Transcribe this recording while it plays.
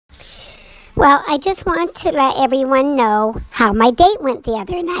Well, I just want to let everyone know how my date went the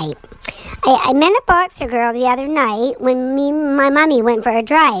other night. I met a boxer girl the other night when my mommy went for a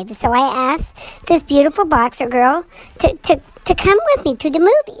drive. So I asked this beautiful boxer girl to come with me to the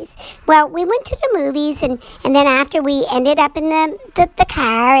movies. Well, we went to the movies, and then after we ended up in the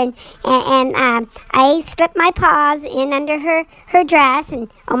car, and I slipped my paws in under her dress, and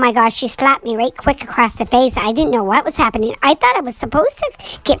oh my gosh, she slapped me right quick across the face. I didn't know what was happening. I thought I was supposed to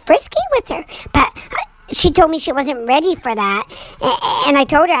get frisky with her, but she told me she wasn't ready for that, and I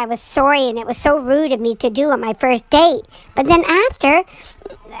told her I was sorry, and it was so rude of me to do on my first date. But then after,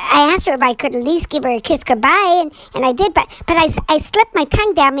 I asked her if I could at least give her a kiss goodbye, and I did, but I slipped my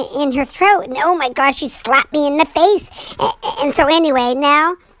tongue down in her throat, and oh my gosh, she slapped me in the face. And so anyway,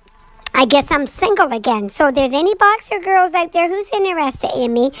 now I guess I'm single again. So if there's any boxer girls out there who's interested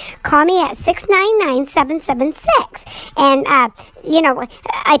in me, call me at 699-776. And,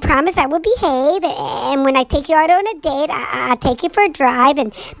 I promise I will behave. And when I take you out on a date, I'll take you for a drive.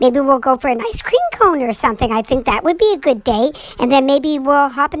 And maybe we'll go for an ice cream cone or something. I think that would be a good date. And then maybe we'll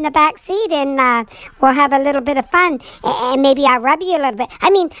hop in the back seat and we'll have a little bit of fun. And maybe I'll rub you a little bit.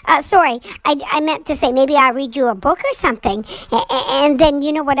 Sorry. I meant to say maybe I'll read you a book or something. And then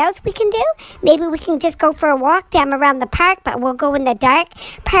you know what else we can do? Maybe we can just go for a walk down around the park, but we'll go in the dark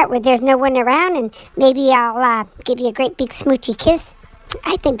part where there's no one around, and maybe I'll give you a great big smoochy kiss.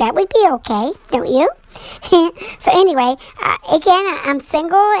 I think that would be okay, don't you? So anyway, again, I'm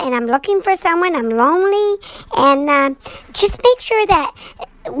single and I'm looking for someone. I'm lonely, and just make sure that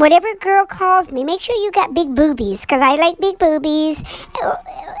whatever girl calls me, make sure you got big boobies, because I like big boobies,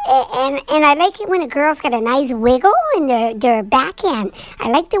 and I like it when a girl's got a nice wiggle in their back end. I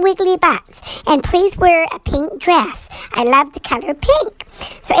like the wiggly butts, and please wear a pink dress. I love the color pink.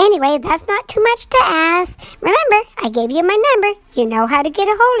 So anyway, that's not too much to ask. Remember, I gave you my number. You know how to get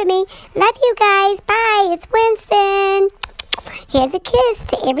a hold of me. Love you guys. Bye. It's Winston. Here's a kiss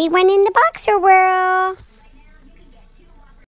to everyone in the boxer world.